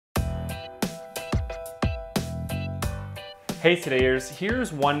Hey todayers,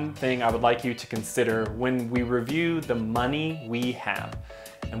 here's one thing I would like you to consider when we review the money we have.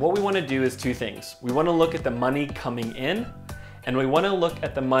 And what we want to do is two things. We want to look at the money coming in, and we want to look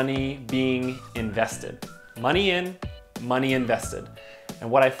at the money being invested. Money in, money invested. And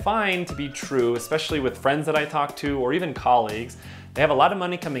what I find to be true, especially with friends that I talk to or even colleagues, they have a lot of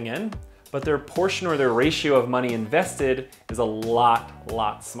money coming in, but their portion or their ratio of money invested is a lot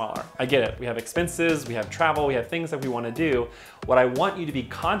smaller. I get it, we have expenses, we have travel, we have things that we want to do. What I want you to be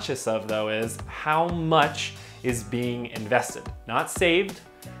conscious of though is how much is being invested. Not saved,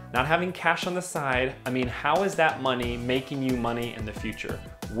 not having cash on the side. I mean, how is that money making you money in the future?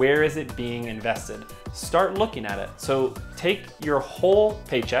 Where is it being invested? Start looking at it. So take your whole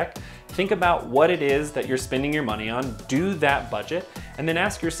paycheck, think about what it is that you're spending your money on, do that budget, and then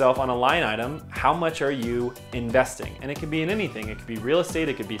ask yourself on a line item, how much are you investing? And it could be in anything. It could be real estate,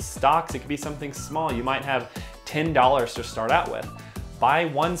 it could be stocks, it could be something small. You might have $10 to start out with. Buy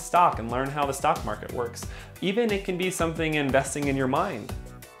one stock and learn how the stock market works. Even it can be something investing in your mind.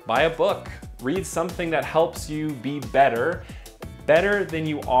 Buy a book, read something that helps you be better than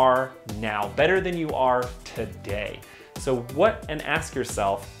you are now, better than you are today. So and ask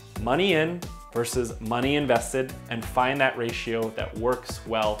yourself, money in versus money invested, and find that ratio that works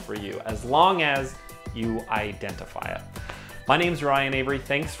well for you, as long as you identify it. My name's Ryan Avery,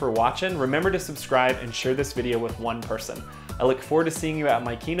 thanks for watching. Remember to subscribe and share this video with one person. I look forward to seeing you at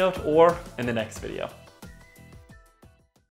my keynote or in the next video.